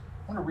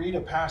I'm going to read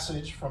a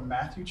passage from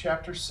Matthew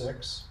chapter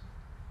 6.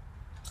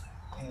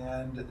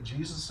 And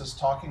Jesus is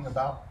talking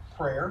about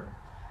prayer.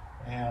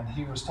 And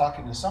he was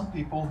talking to some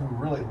people who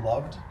really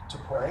loved to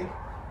pray,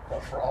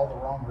 but for all the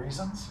wrong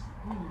reasons.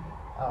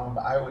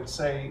 I would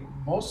say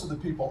most of the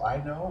people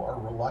I know are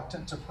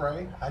reluctant to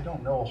pray. I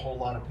don't know a whole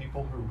lot of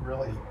people who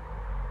really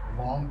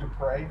long to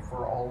pray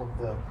for all of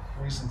the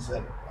reasons that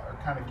are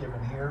kind of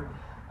given here.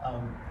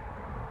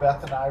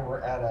 Beth and I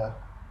were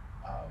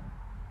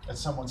at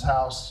someone's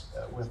house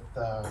with,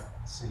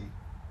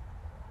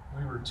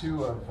 we were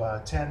 2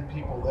 of 10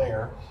 people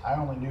there. I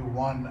only knew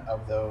one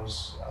of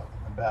those,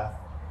 than Beth,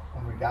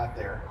 when we got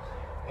there.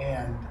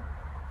 And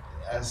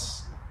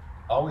as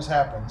always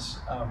happens,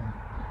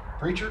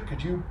 preacher,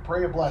 could you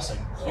pray a blessing?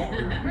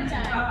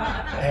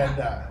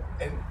 And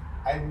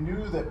I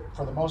knew that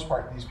for the most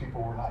part, these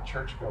people were not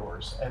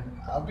churchgoers. And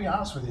I'll be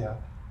honest with you,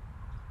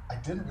 I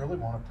didn't really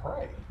want to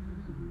pray.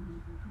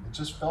 It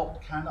just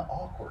felt kind of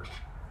awkward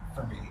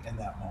for me in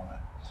that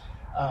moment.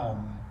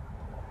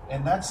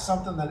 And that's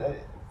something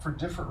that, for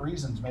different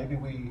reasons, maybe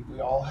we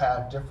all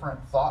have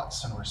different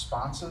thoughts and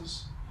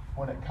responses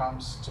when it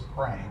comes to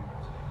praying.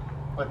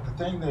 But the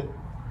thing that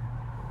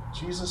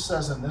Jesus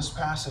says in this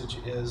passage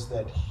is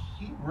that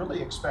he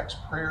really expects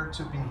prayer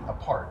to be a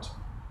part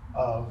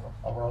of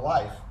our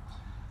life.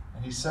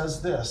 And he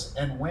says this,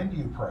 and when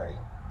you pray,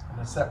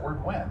 and it's that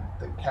word when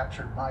that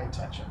captured my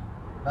attention.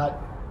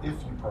 Not if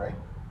you pray,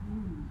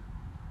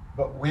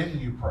 but when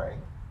you pray.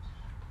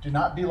 Do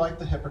not be like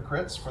the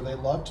hypocrites, for they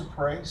love to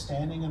pray,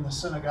 standing in the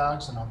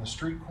synagogues and on the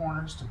street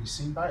corners to be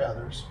seen by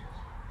others.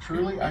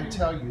 Truly, I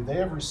tell you, they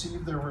have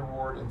received their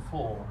reward in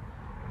full.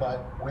 But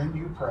when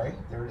you pray,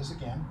 there it is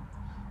again,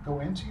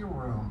 go into your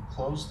room,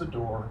 close the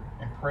door,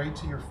 and pray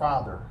to your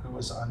Father who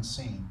is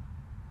unseen.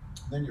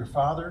 Then your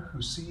Father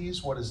who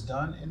sees what is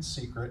done in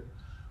secret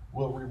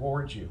will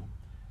reward you.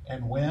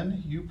 And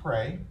when you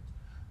pray,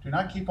 do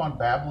not keep on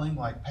babbling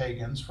like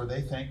pagans, for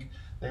they think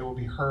they will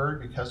be heard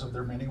because of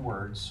their many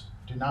words.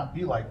 Do not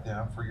be like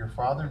them, for your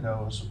Father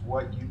knows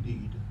what you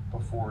need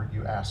before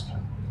you ask him.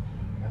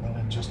 And then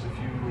in just a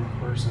few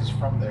verses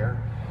from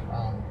there,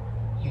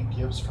 he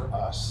gives for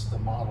us the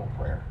model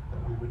prayer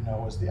that we would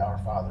know as the Our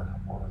Father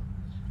or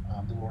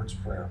the Lord's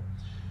Prayer.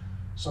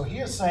 So he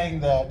is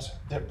saying that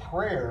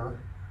prayer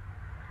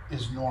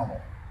is normal.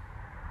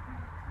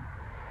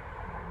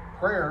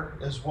 Prayer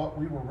is what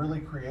we were really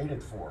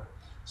created for.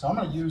 So I'm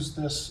going to use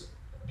this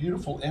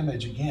beautiful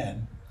image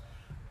again.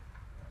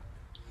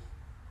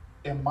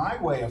 In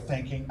my way of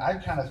thinking, I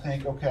kind of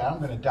think, okay, I'm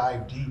going to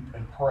dive deep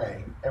and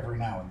pray every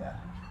now and then.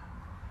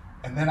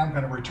 And then I'm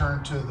going to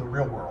return to the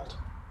real world.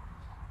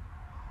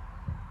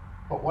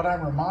 But what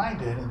I'm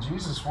reminded, in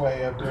Jesus'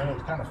 way of doing it,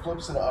 kind of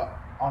flips it up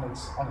on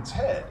its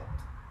head.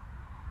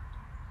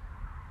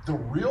 The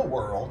real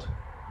world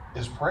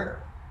is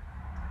prayer.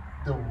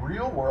 The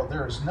real world,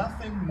 there is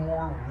nothing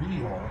more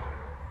real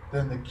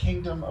than the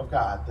kingdom of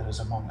God that is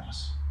among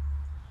us.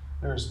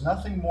 There is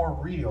nothing more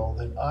real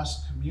than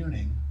us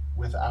communing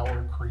with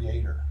our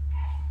Creator.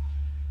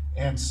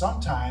 And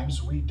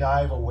sometimes we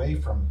dive away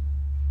from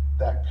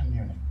that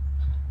communing.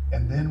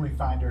 And then we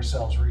find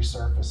ourselves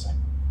resurfacing,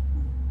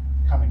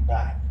 coming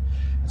back.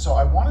 And so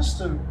I want us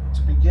to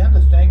begin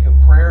to think of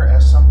prayer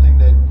as something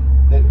that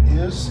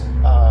is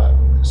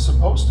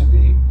supposed to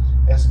be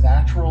as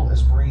natural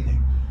as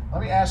breathing.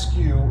 Let me ask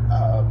you,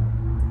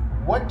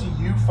 what do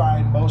you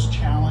find most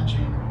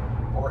challenging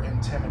or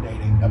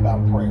intimidating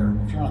about prayer?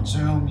 If you're on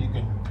Zoom, you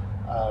can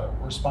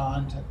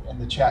respond in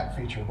the chat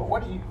feature. But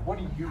what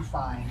do you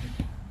find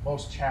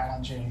most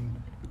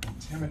challenging,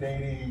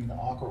 intimidating,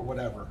 awkward,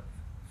 whatever,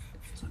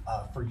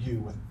 for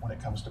you when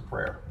it comes to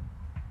prayer?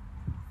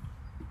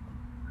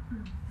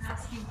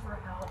 Asking for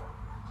help.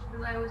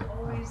 Because I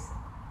always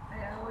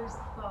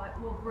thought,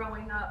 well,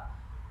 growing up,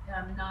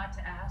 not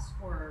to ask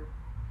for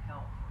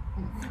help.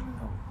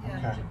 Yeah,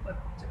 Okay.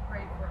 to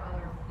pray for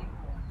other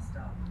people and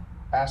stuff.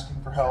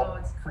 Asking for help So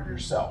it's for kind of-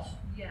 yourself.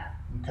 Yeah.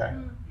 Okay.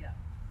 Yeah.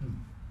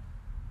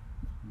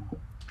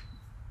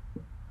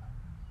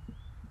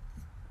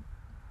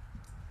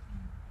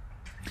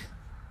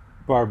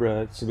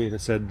 Barbara Savita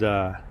said,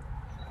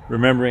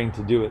 remembering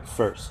to do it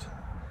first.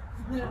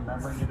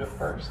 Remembering to do it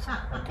first.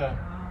 Okay.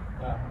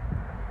 Yeah.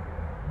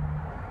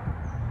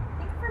 I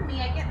think for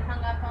me, I get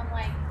hung up on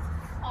like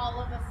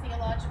all of the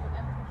theological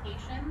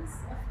implications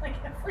of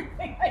like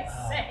everything I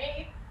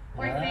say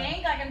or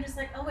think. Like I'm just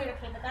like, oh wait,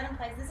 okay, but that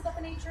implies this about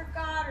the nature of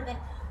God, or then,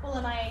 well,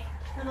 am I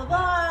blah blah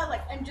blah?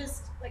 Like I'm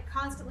just like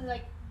constantly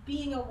like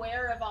being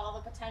aware of all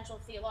the potential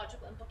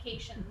theological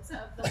implications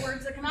of the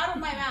words that come out of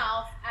my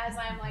mouth as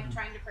I'm like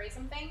trying to pray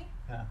something.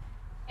 Yeah.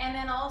 And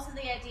then also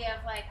the idea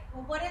of like,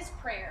 well, what is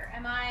prayer?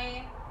 Am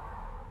I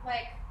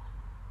like,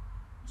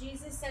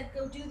 Jesus said,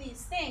 go do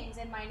these things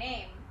in my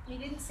name. He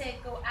didn't say,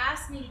 go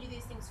ask me to do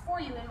these things for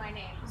you in my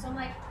name. So I'm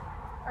like,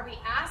 are we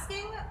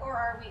asking or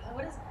are we,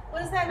 what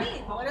does that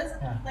mean? What is,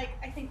 like,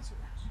 I think too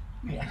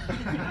much. Yeah.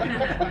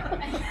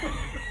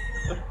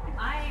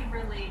 I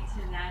relate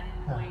to that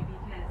in a way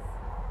because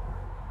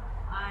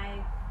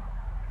I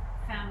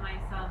found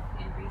myself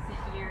in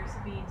recent years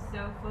being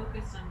so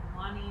focused on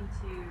wanting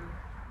to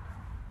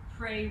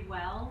pray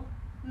well,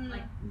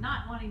 like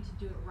not wanting to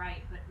do it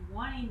right, but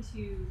wanting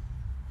to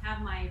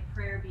have my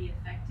prayer be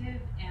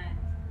effective, and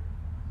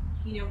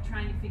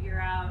trying to figure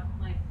out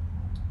like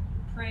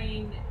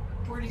praying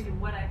according to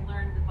what I've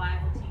learned the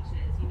Bible teaches.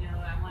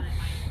 I wanted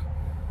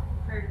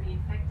my prayer to be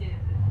effective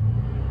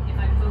if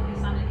I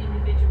focus on an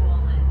individual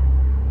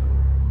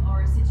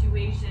or a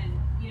situation,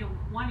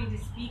 wanting to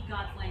speak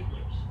God's language.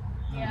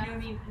 Yeah. You know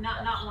what I mean?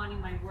 Not wanting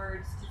my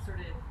words to sort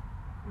of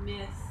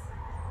miss.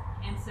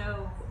 And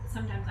so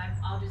sometimes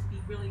I'll just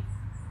be really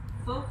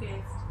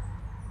focused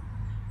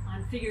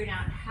on figuring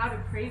out how to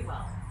pray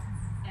well.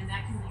 And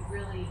that can be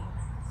really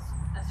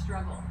a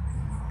struggle.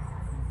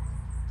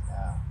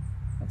 Yeah.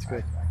 That's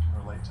good. I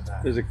can relate to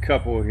that. There's a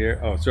couple here.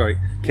 Oh, sorry.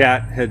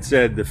 Kat had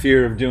said the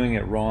fear of doing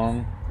it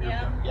wrong,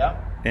 Yeah. Yeah.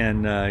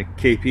 and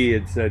KP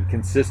had said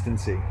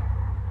consistency.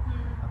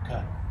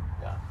 Okay.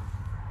 Yeah.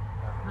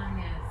 Mine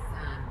is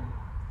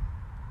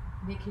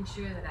making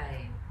sure that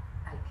I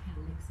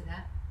can mix it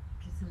up,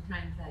 because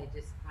sometimes I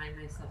just find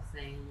myself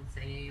saying the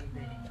same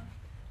thing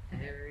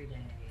every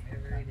day,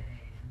 and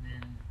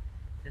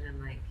then I'm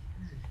like,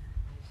 I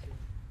should,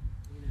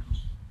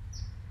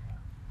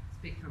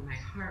 speak from my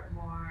heart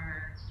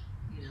more,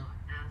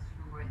 ask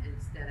for more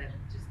instead of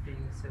just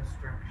being so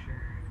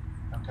structured.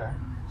 Okay.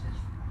 Just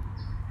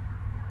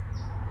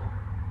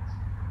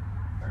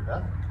Very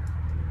good.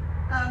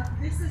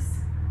 This is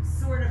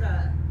sort of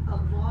a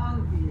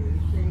long view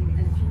thing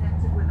and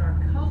connected with our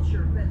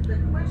culture, but the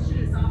question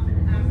is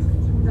often asked,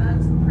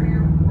 does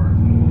prayer work?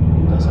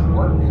 Does it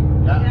work?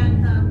 Yeah.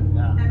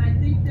 And I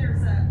think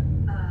there's a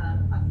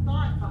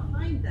thought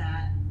behind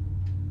that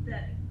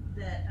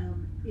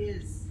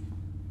is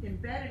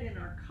embedded in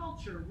our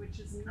culture, which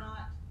is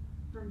not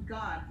from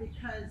God,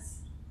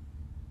 because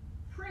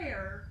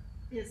prayer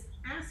is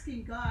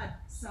asking God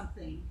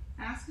something,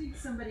 asking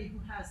somebody who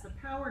has the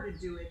power to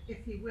do it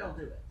if he will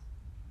do it.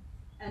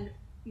 And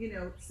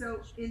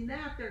so in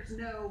that there's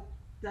no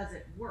does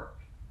it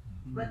work,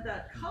 but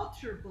the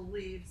culture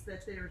believes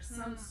that there's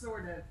some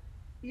sort of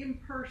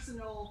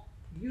impersonal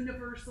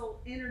universal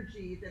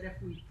energy that if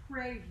we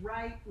pray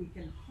right we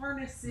can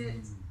harness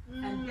it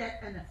and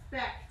get an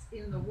effect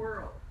in the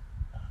world.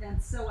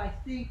 And so I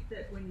think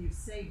that when you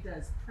say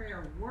does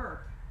prayer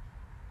work,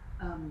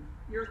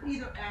 you're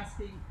either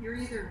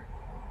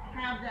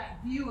have that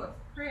view of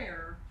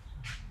prayer,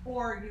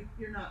 or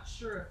you're not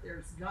sure if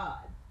there's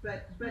God.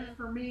 But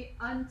for me,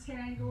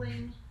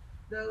 untangling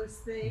those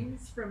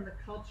things from the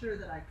culture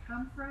that I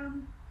come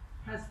from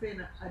has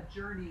been a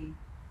journey,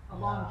 a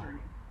long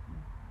journey.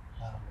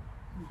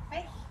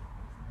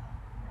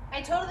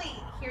 I totally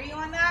hear you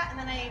on that, and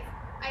then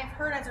I've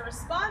heard as a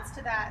response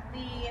to that,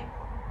 the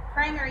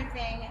primary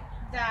thing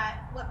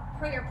that what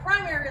prayer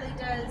primarily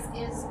does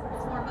is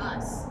form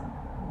us.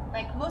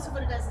 Like most of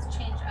what it does is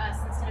change us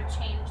instead of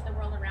change the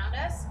world around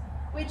us,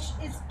 which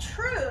is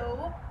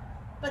true,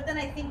 but then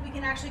I think we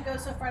can actually go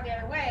so far the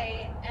other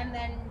way and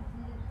then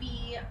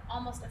be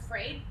almost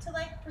afraid to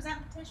present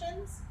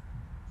petitions,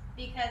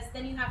 because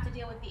then you have to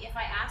deal with the if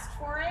I asked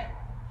for it,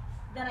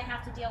 then I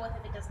have to deal with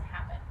if it doesn't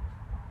happen.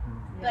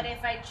 But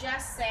if I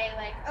just say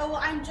oh well,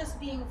 I'm just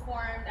being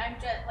formed, I'm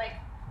just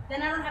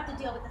then I don't have to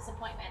deal with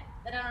disappointment.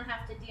 Then I don't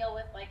have to deal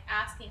with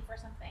asking for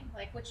something,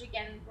 which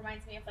again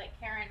reminds me of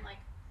Karen,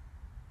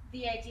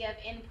 the idea of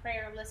in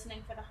prayer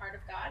listening for the heart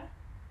of God,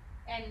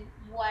 and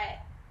what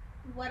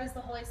does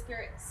the Holy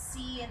Spirit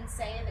see and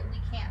say that we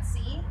can't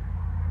see,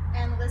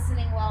 and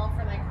listening well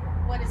for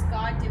what is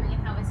God doing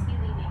and how is he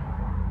leading,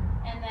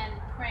 and then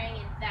praying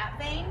in that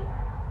vein.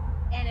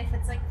 And if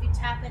it's if you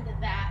tap into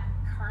that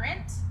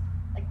current,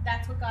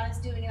 that's what God is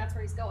doing and that's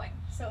where he's going.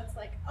 So it's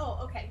oh,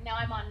 okay, now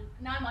I'm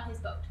on his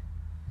boat.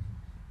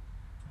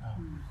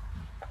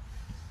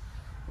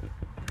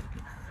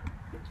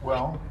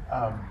 Well,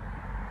 I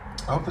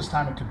hope this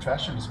time of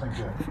confession has been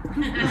good.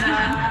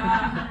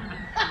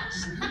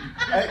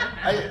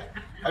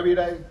 I mean,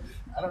 I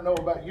don't know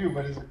about you,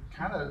 but is it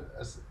kind of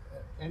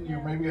in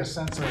you maybe a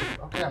sense of,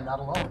 okay, I'm not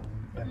alone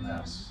in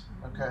this,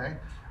 okay?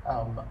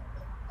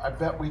 I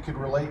bet we could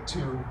relate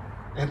to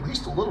at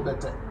least a little bit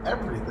to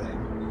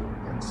everything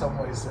in some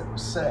ways that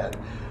was said.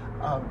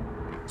 A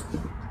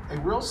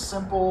real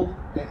simple,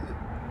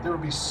 there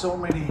would be so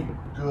many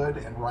good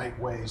and right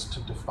ways to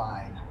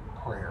define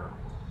prayer.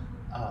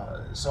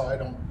 So I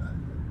don't,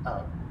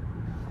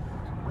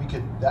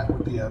 that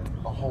would be a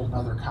whole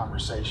nother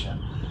conversation.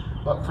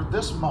 But for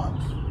this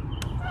month,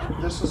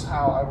 this is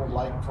how I would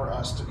like for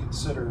us to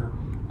consider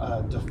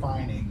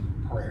defining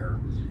prayer,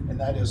 and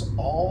that is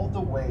all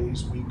the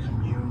ways we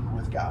commune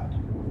with God.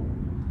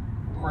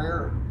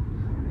 Prayer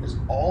is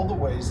all the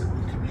ways that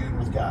we commune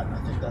with God, and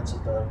I think that's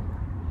at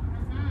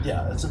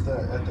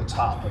the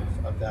top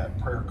of that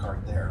prayer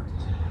card there.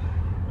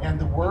 And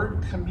the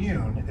word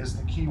commune is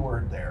the key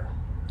word there,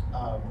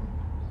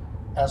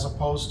 as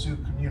opposed to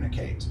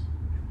communicate.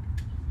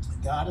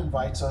 God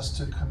invites us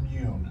to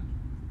commune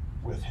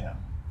with him.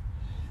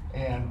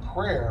 And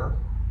prayer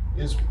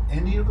is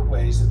any of the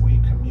ways that we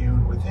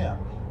commune with him.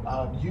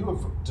 you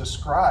have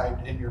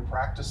described in your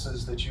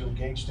practices that you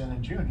engaged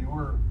in June, you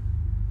were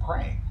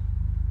praying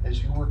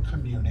as you were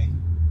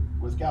communing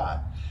with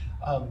God.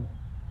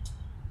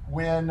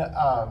 When,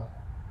 as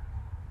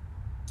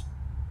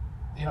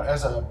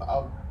there'd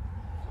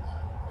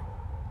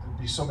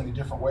be so many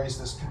different ways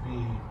this could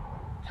be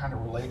kind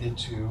of related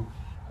to,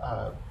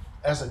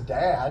 as a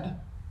dad,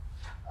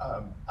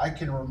 I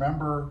can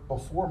remember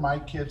before my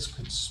kids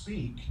could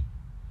speak,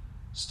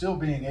 still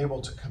being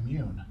able to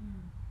commune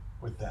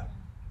with them.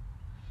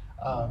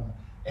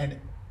 And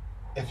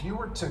if you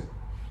were to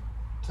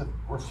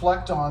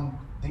reflect on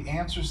the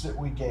answers that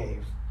we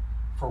gave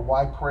for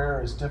why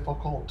prayer is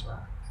difficult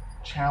or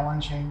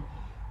challenging,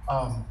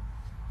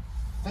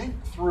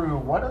 think through,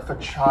 what if a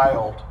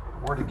child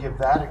were to give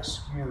that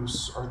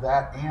excuse or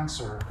that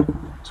answer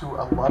to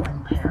a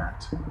loving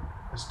parent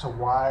as to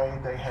why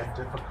they had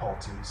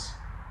difficulties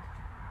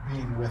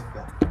being with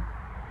them?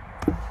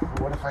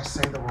 What if I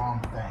say the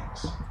wrong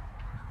things?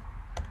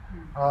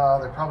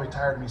 They're probably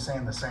tired of me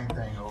saying the same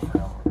thing over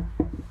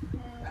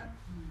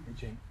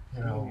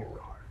and over.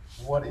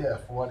 What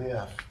if?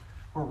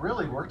 But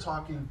really, we're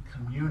talking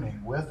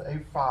communing with a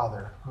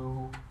Father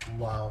who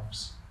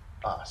loves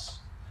us.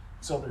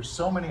 So there's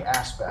so many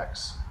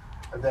aspects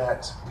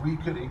that we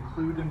could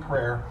include in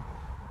prayer.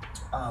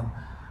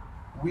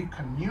 We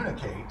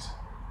communicate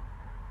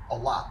a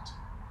lot.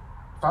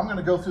 If I'm going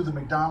to go through the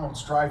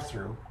McDonald's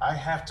drive-thru, I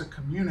have to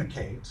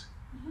communicate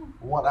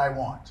what I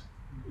want.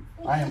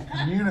 I am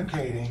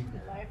communicating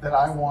that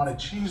I want a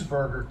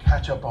cheeseburger,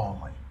 ketchup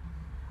only.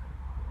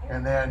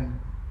 And then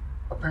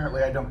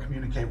apparently I don't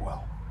communicate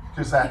well,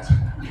 because that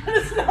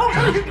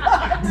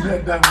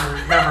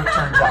never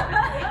turns out.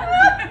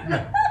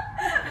 Yeah.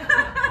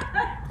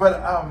 But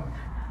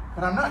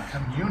I'm not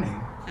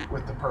communing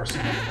with the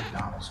person in the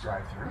McDonald's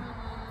drive-thru.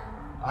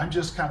 I'm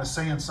just kind of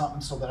saying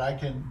something so that I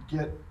can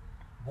get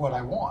what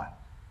I want.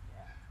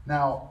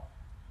 Now,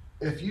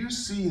 if you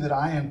see that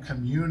I am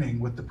communing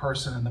with the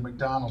person in the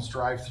McDonald's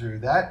drive-thru,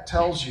 that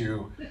tells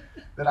you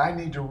that I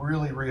need to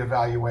really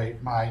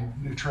reevaluate my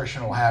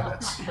nutritional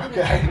habits,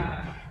 okay?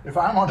 If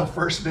I'm on a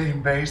first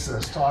name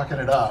basis talking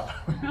it up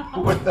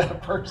with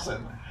that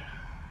person.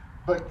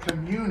 But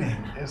communing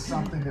is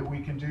something that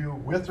we can do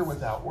with or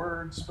without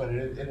words, but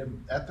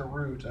at the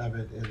root of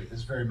it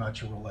is very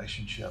much a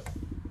relationship.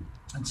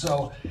 And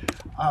so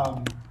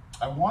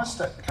I want us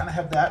to kind of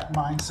have that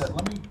mindset.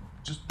 Let me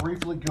just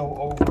briefly go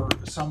over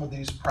some of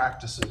these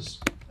practices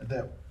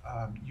that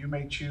you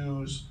may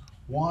choose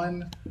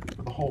one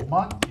for the whole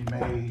month. You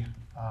may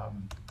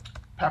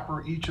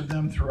pepper each of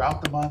them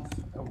throughout the month,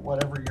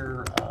 whatever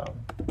your,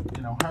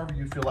 however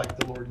you feel like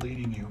the Lord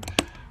leading you.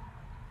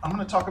 I'm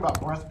going to talk about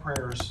breath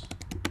prayers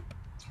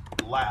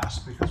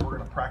last because we're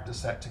going to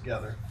practice that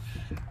together.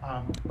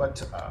 But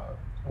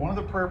one of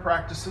the prayer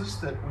practices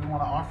that we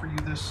want to offer you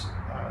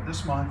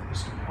this month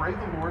is to pray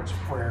the Lord's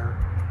Prayer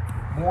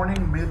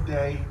morning,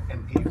 midday,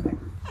 and evening.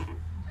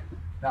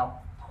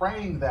 Now,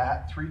 praying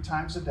that 3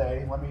 times a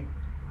day, let me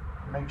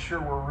make sure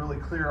we're really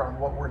clear on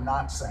what we're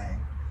not saying.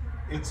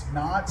 It's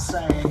not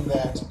saying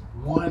that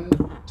one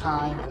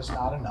time is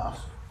not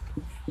enough,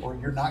 or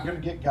you're not going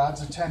to get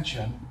God's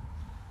attention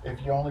if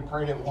you only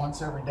prayed it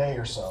once every day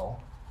or so.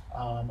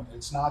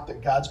 It's not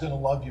that God's going to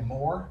love you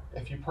more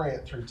if you pray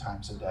it 3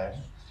 times a day.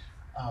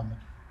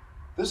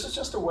 This is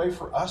just a way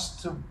for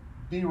us to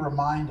be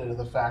reminded of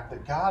the fact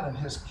that God and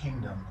His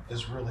kingdom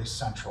is really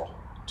central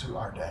to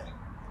our day.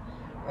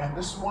 And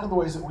this is one of the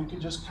ways that we can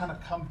just kind of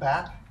come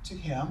back to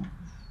Him.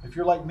 If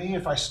you're like me,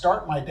 if I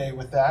start my day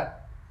with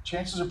that,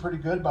 chances are pretty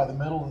good by the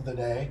middle of the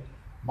day,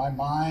 my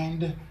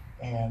mind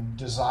and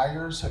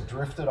desires have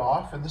drifted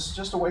off, and this is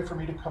just a way for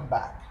me to come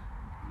back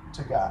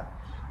to God.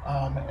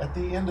 At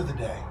the end of the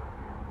day,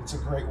 it's a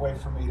great way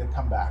for me to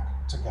come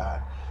back to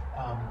God.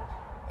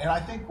 And I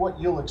think what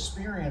you'll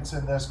experience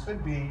in this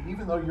could be,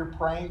 even though you're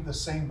praying the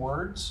same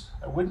words,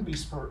 I wouldn't be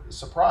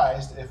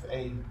surprised if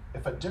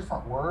a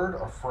different word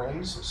or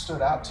phrase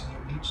stood out to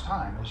you each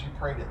time as you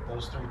prayed it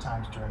those 3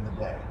 times during the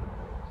day,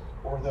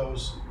 or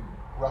those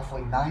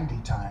roughly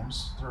 90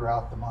 times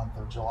throughout the month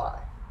of July.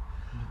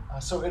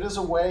 So it is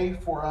a way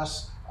for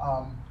us,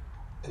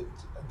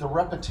 the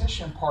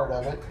repetition part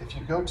of it, if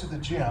you go to the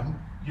gym,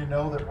 you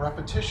know that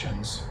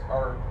repetitions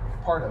are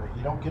part of it.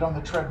 You don't get on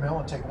the treadmill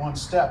and take 1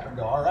 step and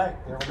go, all right,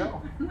 there we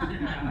go. All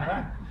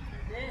right.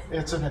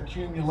 It's an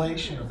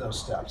accumulation of those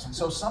steps. And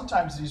so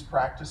sometimes these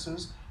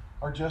practices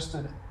are just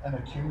an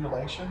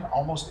accumulation,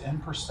 almost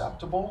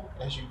imperceptible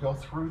as you go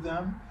through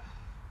them.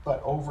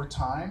 But over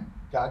time,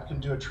 God can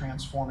do a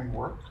transforming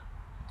work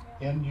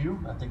in you.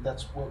 I think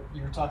that's what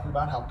you're talking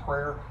about, how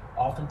prayer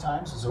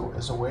oftentimes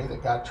is a way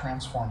that God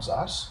transforms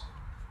us.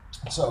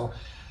 So,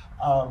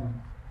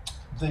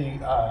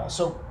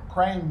 so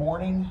praying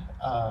morning,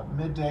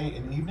 midday,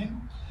 and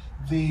evening.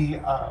 The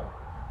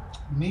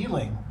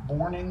kneeling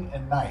morning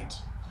and night.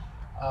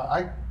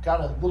 I got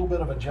a little bit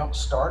of a jump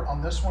start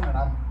on this one, and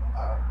I'm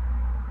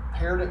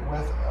paired it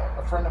with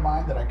a friend of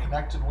mine that I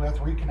reconnected with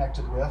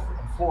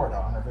in Florida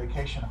on a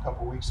vacation a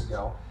couple weeks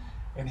ago.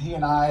 And he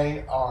and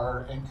I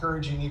are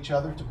encouraging each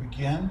other to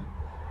begin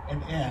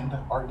and end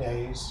our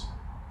days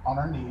on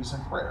our knees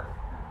in prayer.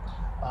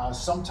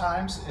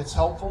 Sometimes it's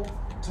helpful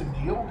to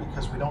kneel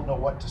because we don't know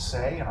what to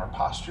say, and our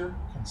posture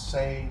can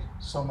say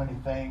so many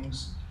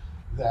things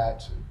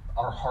that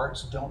our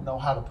hearts don't know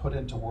how to put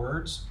into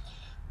words.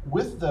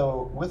 With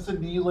the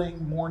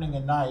kneeling morning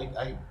and night,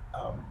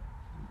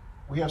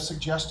 we have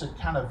suggested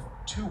kind of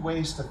two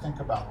ways to think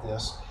about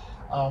this.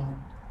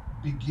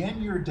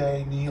 Begin your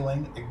day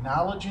kneeling,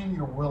 acknowledging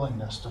your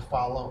willingness to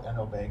follow and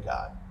obey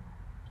God.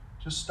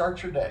 Just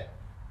start your day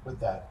with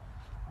that.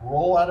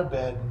 Roll out of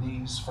bed,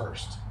 knees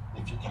first,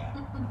 if you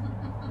can.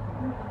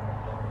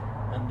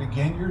 And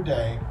begin your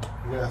day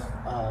with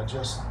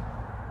just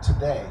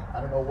today. I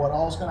don't know what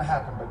all is going to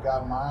happen, but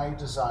God, my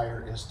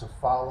desire is to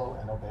follow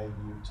and obey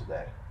you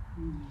today.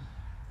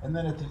 And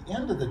then at the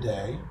end of the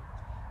day,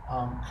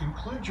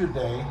 conclude your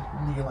day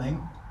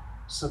kneeling,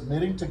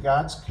 submitting to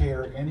God's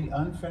care any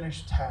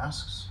unfinished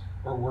tasks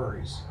or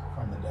worries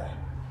from the day.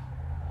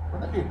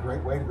 Wouldn't that be a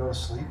great way to go to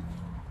sleep?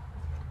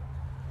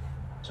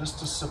 Just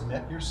to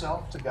submit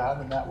yourself to God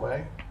in that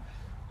way.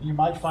 You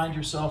might find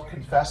yourself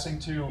confessing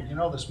to,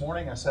 this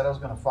morning I said I was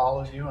going to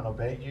follow you and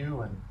obey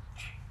you, and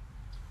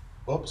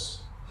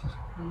whoops.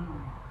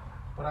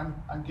 But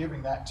I'm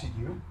giving that to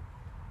you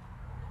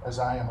as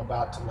I am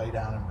about to lay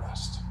down and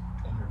rest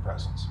in your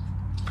presence.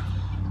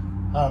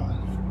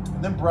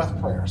 And then breath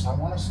prayers. I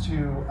want us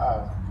to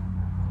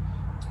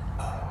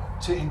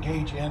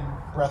engage in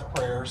breath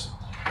prayers.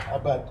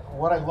 But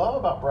what I love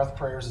about breath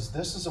prayers is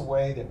this is a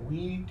way that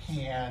we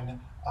can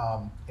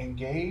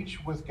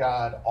engage with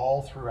God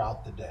all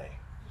throughout the day.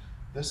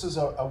 This is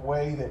a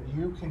way that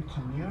you can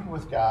commune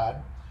with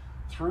God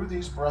through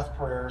these breath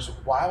prayers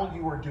while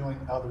you are doing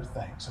other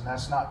things. And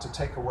that's not to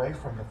take away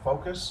from the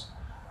focus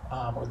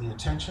or the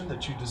attention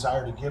that you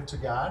desire to give to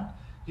God.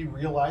 He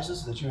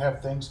realizes that you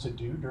have things to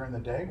do during the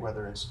day,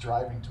 whether it's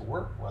driving to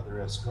work, whether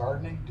it's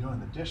gardening, doing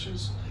the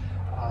dishes.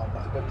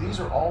 But these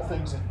are all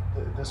things that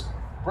this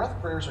breath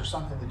prayers are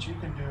something that you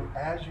can do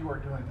as you are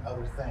doing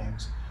other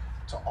things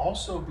to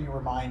also be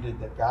reminded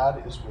that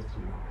God is with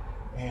you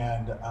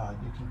and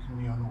you can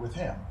commune with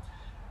Him.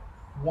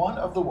 One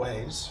of the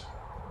ways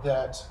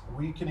that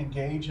we can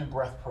engage in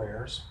breath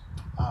prayers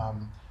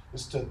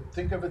is to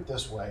think of it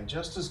this way.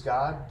 Just as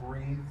God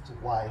breathed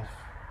life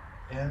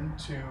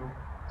into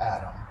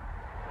Adam,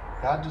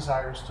 God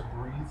desires to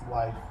breathe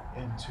life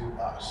into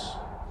us.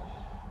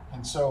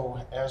 And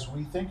so as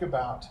we think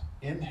about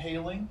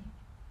inhaling,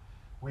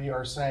 we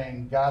are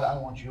saying, God, I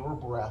want your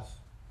breath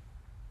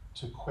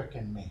to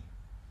quicken me,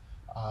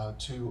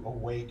 to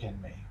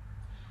awaken me.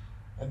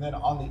 And then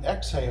on the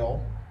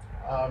exhale,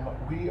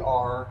 we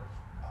are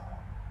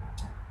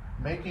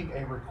making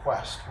a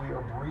request. We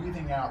are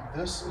breathing out,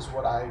 this is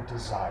what I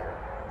desire.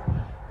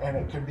 And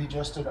it can be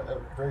just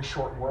a very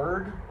short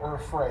word or a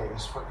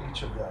phrase for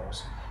each of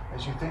those.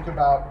 As you think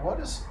about what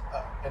is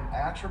an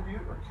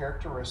attribute or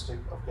characteristic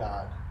of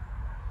God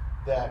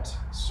that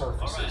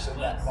surfaces in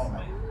that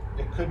moment.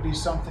 It could be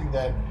something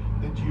that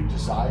you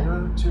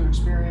desire to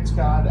experience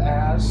God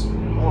as,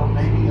 or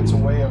maybe it's a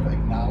way of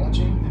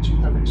acknowledging that you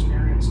have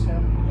experienced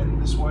Him in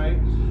this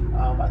way.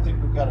 I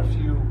think we've got a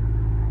few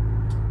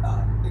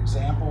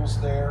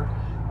examples there.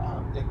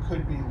 It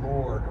could be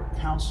Lord or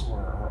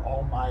Counselor or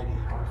Almighty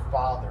or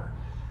Father.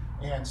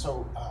 And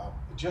so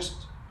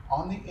just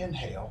on the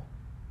inhale,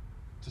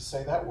 to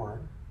say that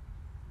word,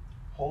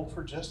 hold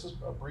for just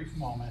a brief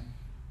moment,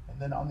 and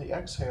then on the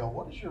exhale,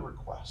 what is your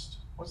request?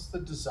 What's the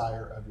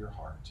desire of your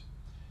heart?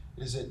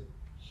 Is it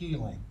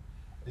healing?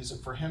 Is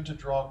it for Him to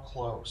draw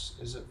close?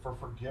 Is it for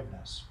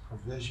forgiveness,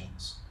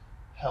 provisions,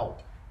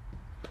 help?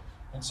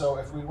 And so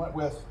if we went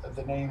with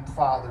the name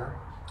Father,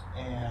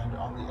 and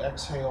on the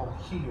exhale,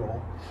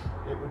 heal,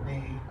 it would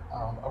be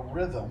a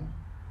rhythm,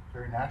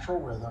 very natural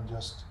rhythm,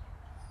 just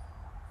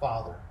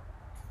Father,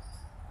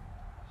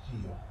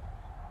 heal.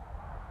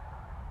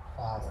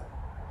 Father,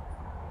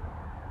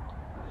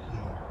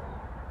 heal.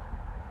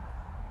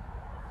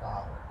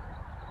 Father,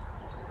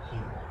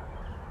 heal.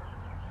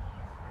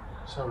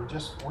 So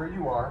just where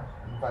you are,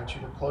 I invite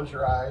you to close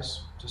your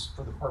eyes just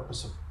for the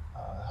purpose of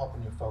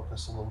helping you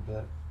focus a little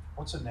bit.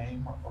 What's a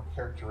name or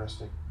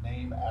characteristic,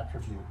 name,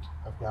 attribute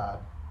of God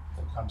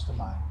that comes to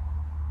mind?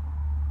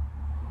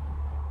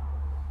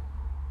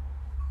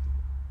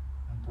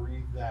 And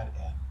breathe that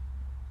in.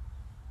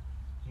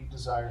 He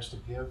desires to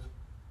give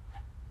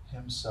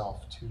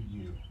Himself to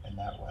you in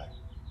that way.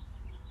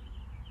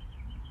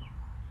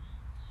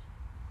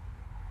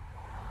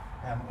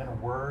 And in a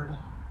word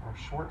or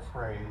short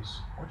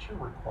phrase, what's your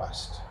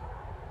request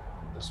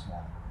this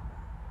morning?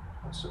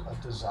 What's a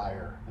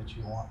desire that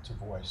you want to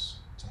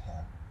voice to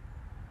Him?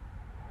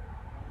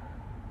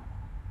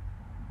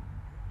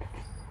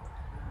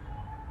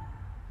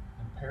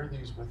 And pair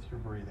these with your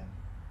breathing.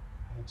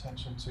 Pay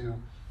attention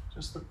to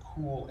just the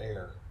cool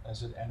air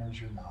as it enters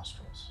your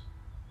nostrils.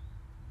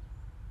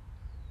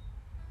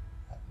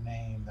 That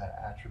name, that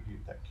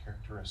attribute, that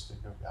characteristic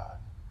of God.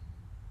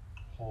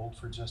 Hold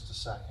for just a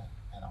second,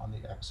 and on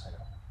the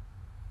exhale,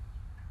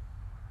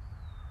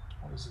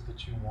 what is it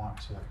that you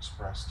want to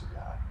express to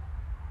God,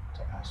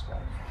 to ask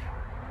God for?